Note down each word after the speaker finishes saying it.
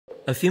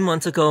A few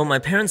months ago, my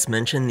parents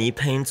mentioned knee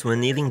pains when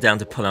kneeling down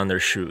to put on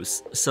their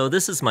shoes, so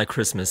this is my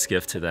Christmas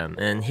gift to them,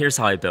 and here's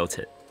how I built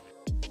it.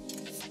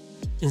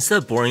 Instead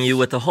of boring you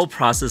with the whole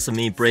process of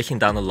me breaking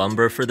down the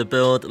lumber for the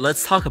build,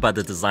 let's talk about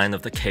the design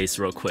of the case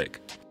real quick.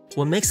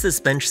 What makes this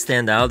bench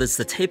stand out is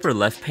the tapered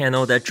left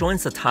panel that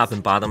joins the top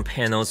and bottom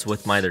panels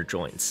with miter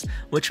joints,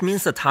 which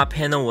means the top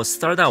panel will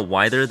start out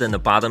wider than the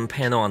bottom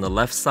panel on the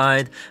left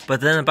side, but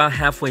then about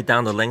halfway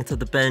down the length of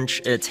the bench,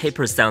 it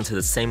tapers down to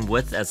the same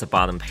width as the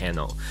bottom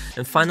panel.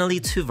 And finally,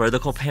 two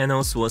vertical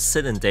panels will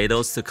sit in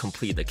dados to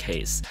complete the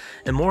case.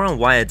 And more on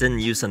why I didn't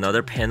use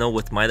another panel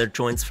with miter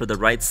joints for the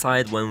right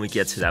side when we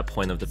get to that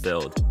point of the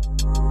build.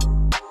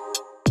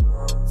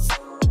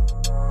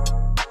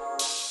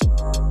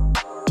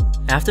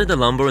 After the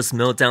lumber was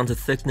milled down to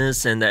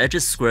thickness and the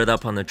edges squared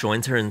up on the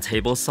jointer and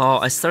table saw,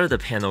 I started the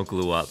panel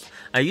glue up.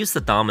 I used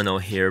the domino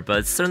here, but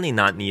it's certainly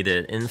not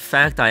needed. In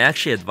fact, I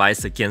actually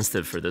advised against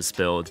it for this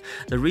build.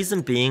 The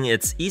reason being,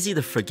 it's easy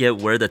to forget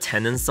where the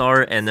tenons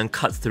are and then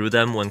cut through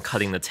them when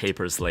cutting the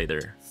tapers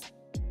later.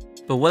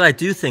 But what I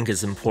do think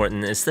is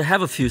important is to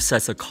have a few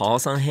sets of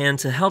cauls on hand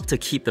to help to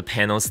keep the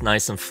panels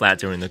nice and flat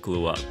during the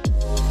glue up.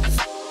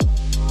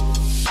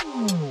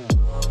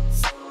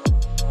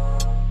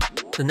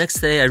 The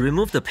next day, I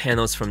removed the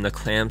panels from the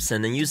clamps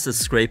and then used the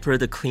scraper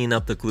to clean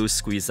up the glue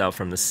squeeze out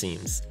from the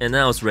seams, and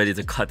then I was ready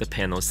to cut the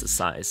panels to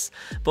size.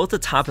 Both the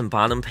top and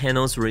bottom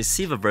panels will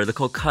receive a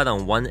vertical cut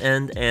on one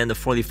end and a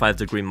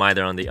 45-degree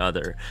miter on the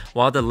other,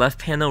 while the left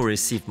panel will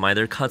receive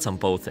miter cuts on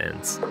both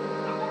ends.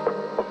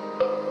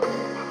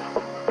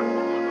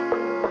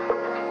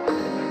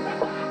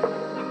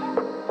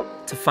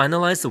 To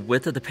finalize the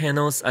width of the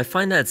panels, I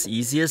find that it's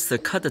easiest to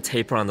cut the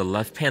taper on the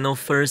left panel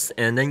first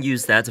and then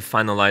use that to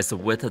finalize the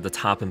width of the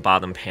top and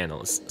bottom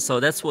panels. So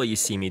that's what you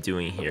see me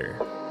doing here.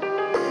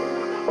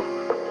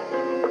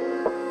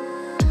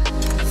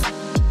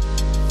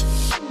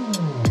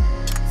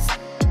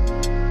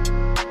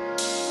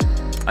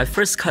 I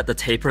first cut the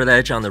tapered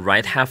edge on the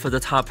right half of the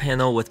top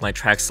panel with my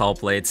track saw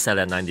blade set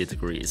at 90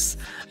 degrees.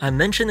 I'm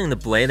mentioning the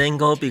blade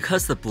angle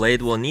because the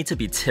blade will need to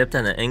be tipped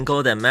at an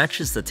angle that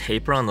matches the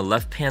taper on the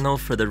left panel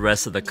for the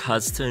rest of the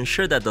cuts to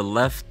ensure that the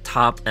left,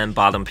 top, and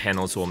bottom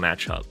panels will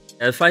match up.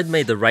 If I'd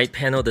made the right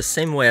panel the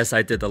same way as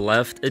I did the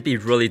left, it'd be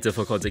really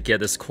difficult to get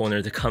this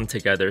corner to come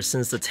together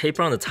since the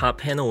taper on the top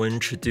panel will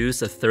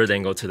introduce a third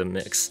angle to the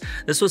mix.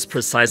 This was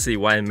precisely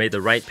why I made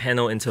the right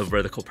panel into a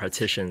vertical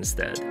partition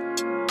instead.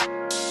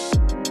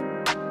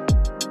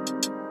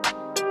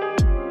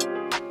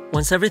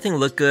 Once everything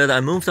looked good,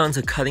 I moved on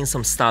to cutting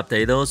some stop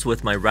dados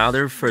with my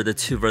router for the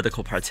two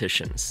vertical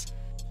partitions.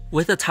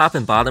 With the top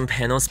and bottom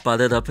panels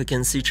butted up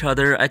against each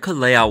other, I could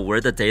lay out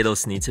where the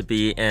dados need to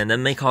be and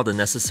then make all the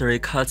necessary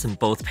cuts in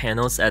both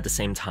panels at the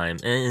same time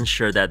and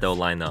ensure that they'll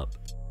line up.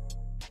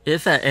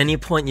 If at any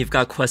point you've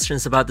got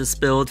questions about this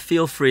build,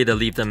 feel free to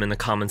leave them in the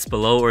comments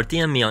below or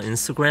DM me on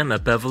Instagram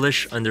at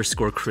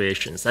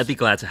bevelish_creations. I'd be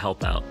glad to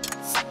help out.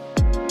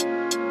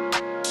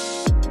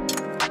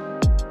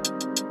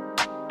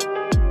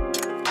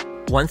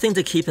 One thing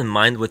to keep in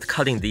mind with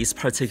cutting these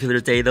particular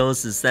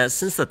dados is that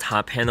since the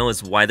top panel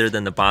is wider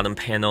than the bottom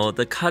panel,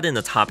 the cut in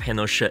the top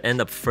panel should end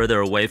up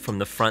further away from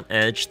the front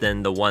edge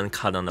than the one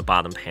cut on the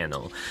bottom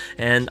panel.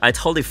 And I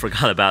totally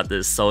forgot about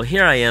this, so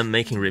here I am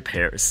making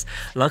repairs.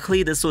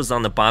 Luckily, this was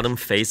on the bottom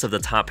face of the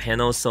top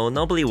panel, so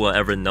nobody will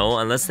ever know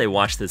unless they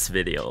watch this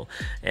video.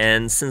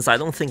 And since I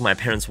don't think my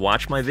parents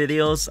watch my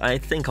videos, I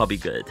think I'll be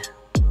good.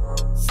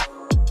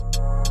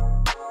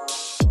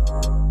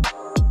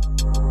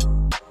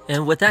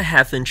 And with that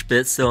half-inch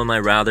bit still on my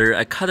router,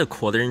 I cut a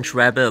 1/4-inch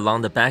rabbet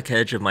along the back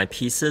edge of my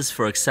pieces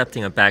for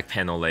accepting a back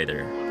panel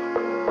later.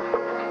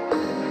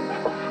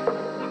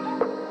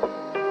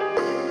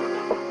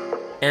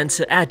 And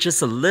to add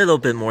just a little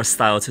bit more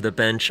style to the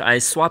bench, I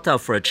swapped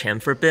out for a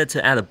chamfer bit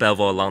to add a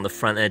bevel along the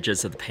front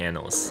edges of the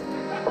panels.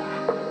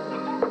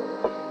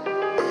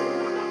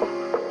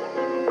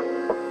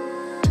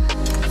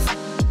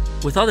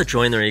 With all the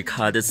joinery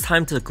cut, it's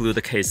time to glue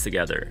the case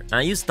together.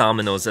 I use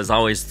dominoes as I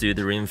always do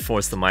to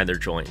reinforce the miter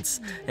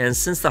joints. And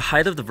since the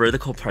height of the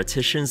vertical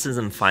partitions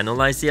isn't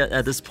finalized yet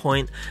at this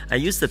point, I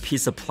used a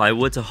piece of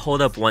plywood to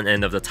hold up one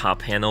end of the top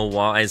panel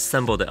while I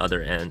assemble the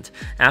other end,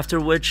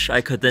 after which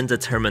I could then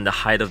determine the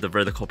height of the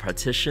vertical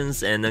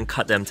partitions and then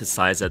cut them to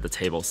size at the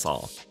table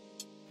saw.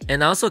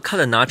 And I also cut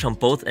a notch on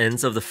both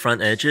ends of the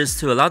front edges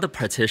to allow the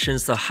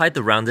partitions to hide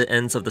the rounded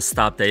ends of the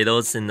stop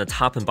dados in the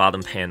top and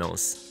bottom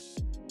panels.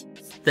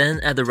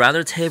 Then, at the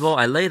router table,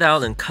 I laid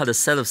out and cut a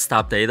set of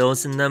stop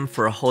dados in them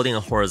for holding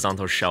a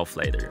horizontal shelf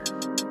later.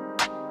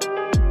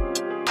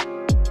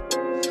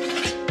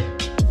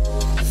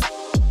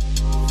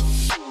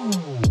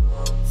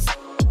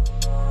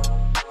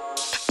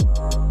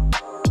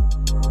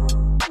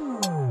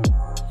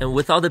 And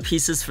with all the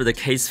pieces for the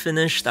case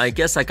finished, I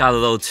guess I got a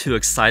little too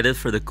excited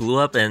for the glue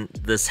up and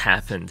this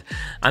happened.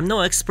 I'm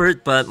no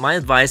expert, but my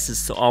advice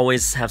is to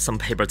always have some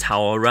paper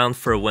towel around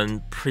for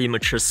when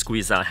premature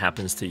squeeze out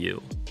happens to you.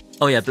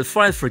 Oh yeah,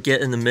 before I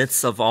forget, in the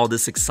midst of all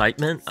this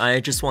excitement, I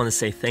just want to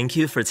say thank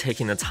you for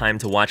taking the time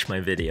to watch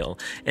my video.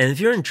 And if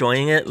you're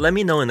enjoying it, let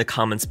me know in the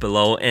comments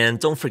below, and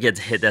don't forget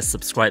to hit that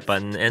subscribe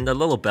button and the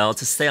little bell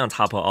to stay on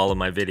top of all of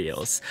my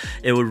videos.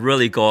 It would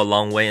really go a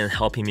long way in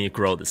helping me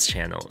grow this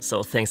channel,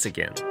 so thanks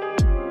again.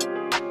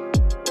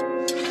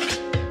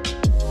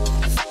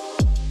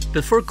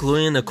 Before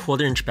gluing the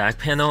 1/4" back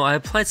panel, I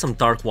applied some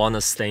dark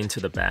walnut stain to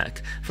the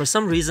back. For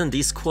some reason,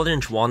 these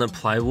 1/4" walnut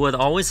plywood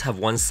always have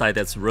one side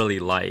that's really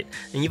light,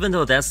 and even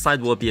though that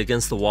side will be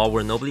against the wall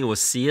where nobody will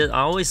see it, I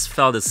always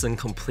felt it's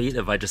incomplete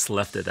if I just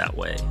left it that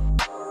way.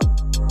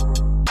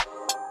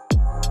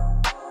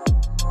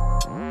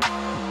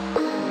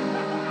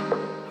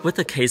 With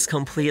the case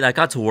complete, I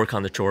got to work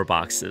on the drawer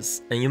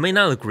boxes. And you may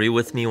not agree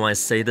with me when I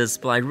say this,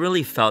 but I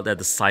really felt that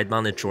the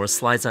side-mounted drawer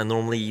slides I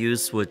normally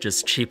use would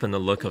just cheapen the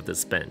look of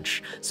this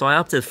bench. So I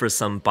opted for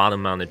some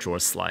bottom-mounted drawer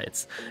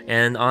slides.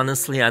 And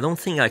honestly, I don't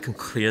think I can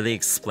clearly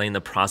explain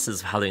the process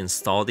of how to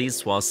install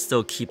these while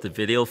still keep the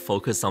video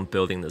focused on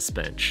building this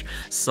bench.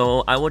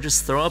 So I will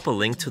just throw up a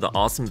link to the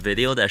awesome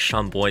video that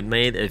Sean Boyd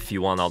made if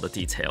you want all the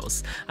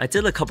details. I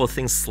did a couple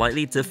things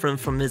slightly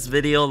different from his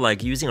video,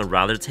 like using a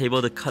router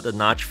table to cut a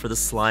notch for the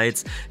slides,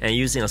 and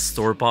using a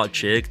store-bought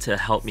jig to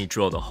help me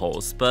drill the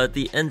holes, but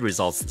the end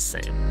result's the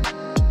same.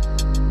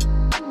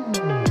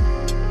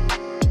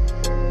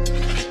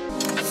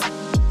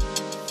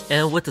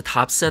 And with the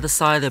top set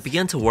aside, I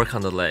began to work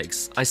on the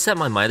legs. I set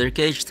my miter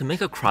gauge to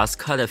make a cross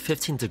cut at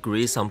 15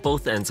 degrees on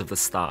both ends of the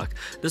stock.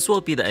 This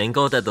will be the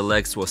angle that the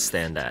legs will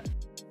stand at.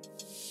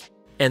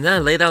 And then I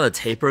laid out a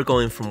taper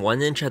going from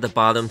 1 inch at the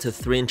bottom to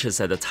 3 inches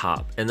at the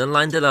top, and then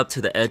lined it up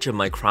to the edge of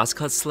my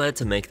crosscut sled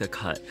to make the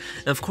cut.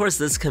 And of course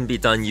this can be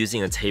done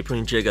using a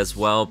tapering jig as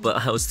well, but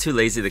I was too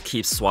lazy to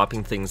keep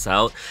swapping things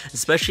out,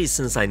 especially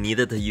since I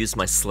needed to use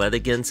my sled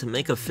again to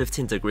make a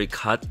 15-degree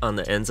cut on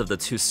the ends of the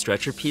two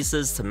stretcher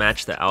pieces to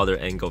match the outer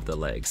angle of the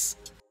legs.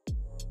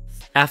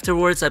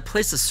 Afterwards, I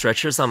placed the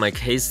stretchers on my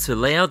case to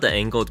lay out the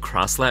angled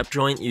crosslap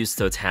joint used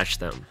to attach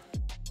them.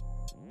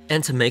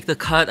 And to make the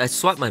cut, I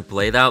swapped my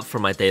blade out for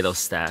my dado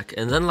stack,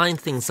 and then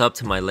lined things up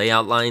to my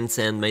layout lines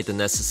and made the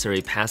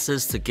necessary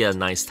passes to get a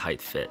nice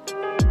tight fit.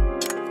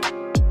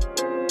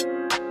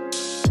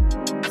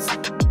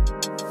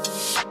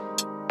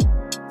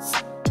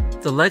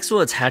 The legs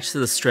will attach to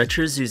the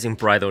stretchers using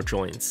bridle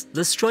joints.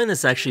 This joint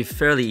is actually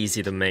fairly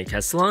easy to make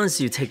as long as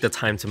you take the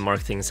time to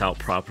mark things out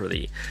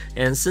properly.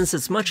 And since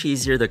it's much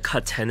easier to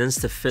cut tenons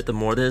to fit the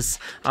mortise,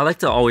 I like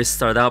to always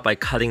start out by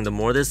cutting the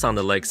mortise on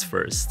the legs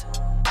first.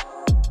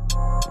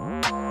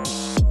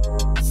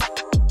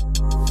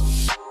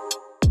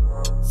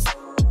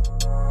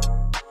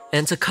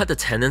 And to cut the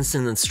tenons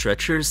in the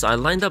stretchers, I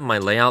lined up my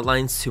layout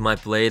lines to my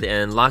blade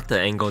and locked the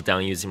angle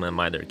down using my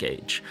miter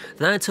gauge.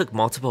 Then I took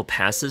multiple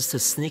passes to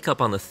sneak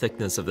up on the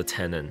thickness of the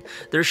tenon.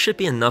 There should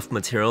be enough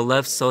material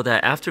left so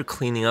that after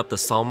cleaning up the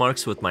saw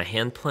marks with my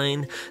hand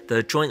plane,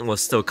 the joint will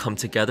still come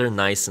together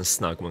nice and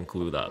snug when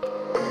glued up.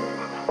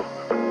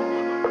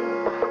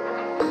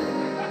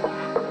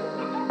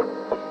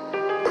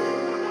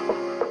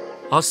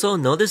 Also,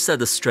 notice that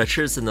the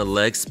stretchers and the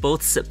legs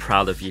both sit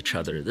proud of each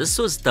other. This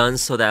was done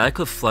so that I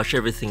could flush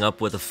everything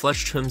up with a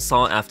flush trim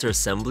saw after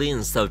assembly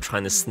instead of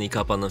trying to sneak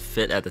up on the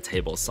fit at the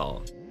table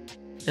saw.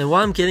 And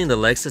while I'm getting the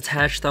legs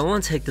attached, I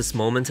want to take this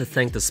moment to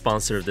thank the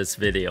sponsor of this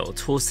video,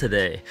 Tools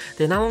Today.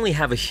 They not only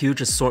have a huge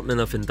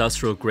assortment of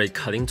industrial grade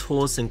cutting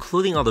tools,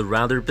 including all the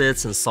router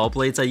bits and saw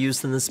blades I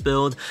used in this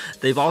build,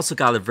 they've also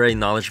got a very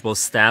knowledgeable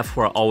staff who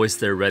are always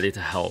there ready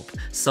to help.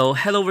 So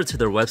head over to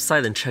their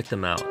website and check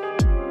them out.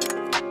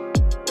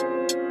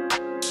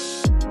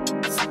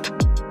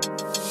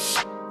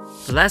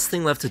 The last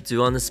thing left to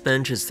do on this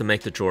bench is to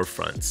make the drawer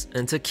fronts,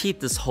 and to keep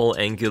this whole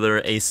angular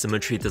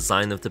asymmetry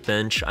design of the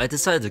bench, I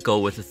decided to go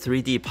with a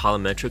 3D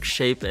polymetric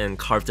shape and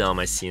carved it on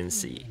my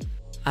CNC.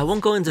 I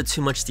won't go into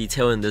too much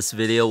detail in this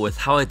video with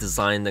how I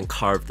designed and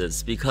carved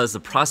this because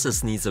the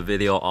process needs a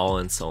video all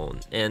on its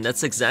own, and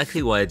that's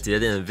exactly what I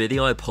did in a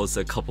video I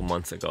posted a couple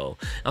months ago.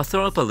 I'll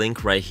throw up a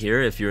link right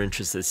here if you're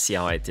interested to see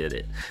how I did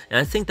it. And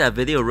I think that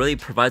video really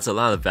provides a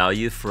lot of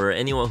value for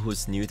anyone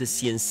who's new to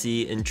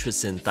CNC,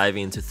 interested in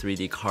diving into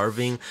 3D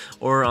carving,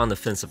 or on the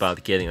fence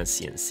about getting a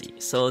CNC.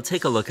 So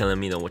take a look and let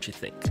me know what you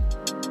think.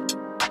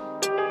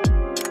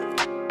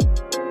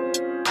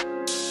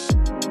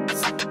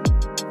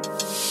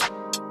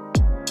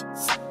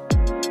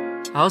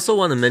 I also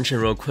want to mention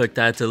real quick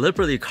that I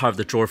deliberately carved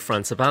the drawer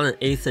fronts about an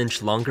 1/8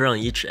 inch longer on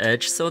each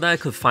edge so that I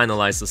could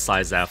finalize the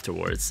size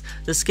afterwards.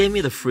 This gave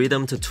me the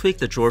freedom to tweak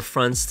the drawer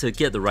fronts to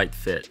get the right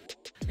fit.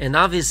 And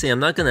obviously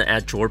I'm not going to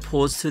add drawer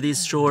pulls to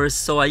these drawers,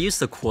 so I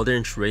used a 1/4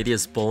 inch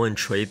radius bowl and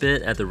tray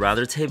bit at the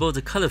router table to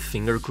cut a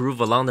finger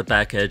groove along the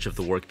back edge of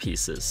the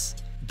workpieces.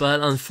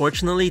 But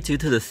unfortunately, due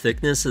to the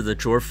thickness of the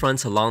drawer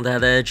fronts along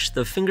that edge,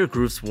 the finger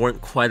grooves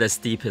weren't quite as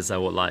deep as I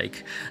would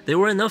like. They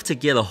were enough to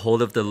get a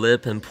hold of the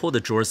lip and pull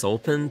the drawers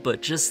open,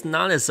 but just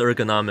not as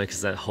ergonomic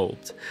as I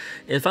hoped.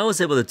 If I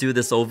was able to do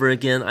this over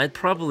again, I'd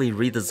probably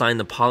redesign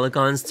the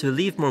polygons to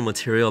leave more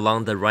material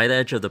along the right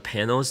edge of the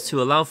panels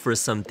to allow for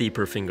some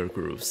deeper finger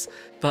grooves.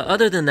 But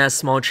other than that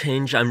small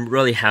change, I'm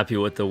really happy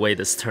with the way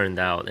this turned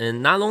out.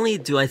 And not only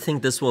do I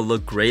think this will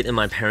look great in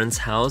my parents'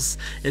 house,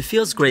 it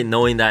feels great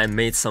knowing that I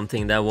made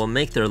something that will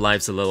make their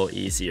lives a little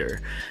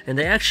easier. And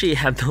they actually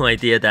have no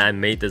idea that I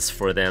made this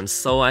for them,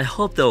 so I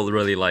hope they'll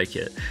really like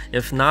it.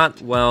 If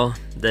not, well,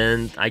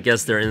 then I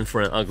guess they're in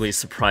for an ugly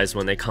surprise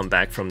when they come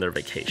back from their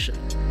vacation.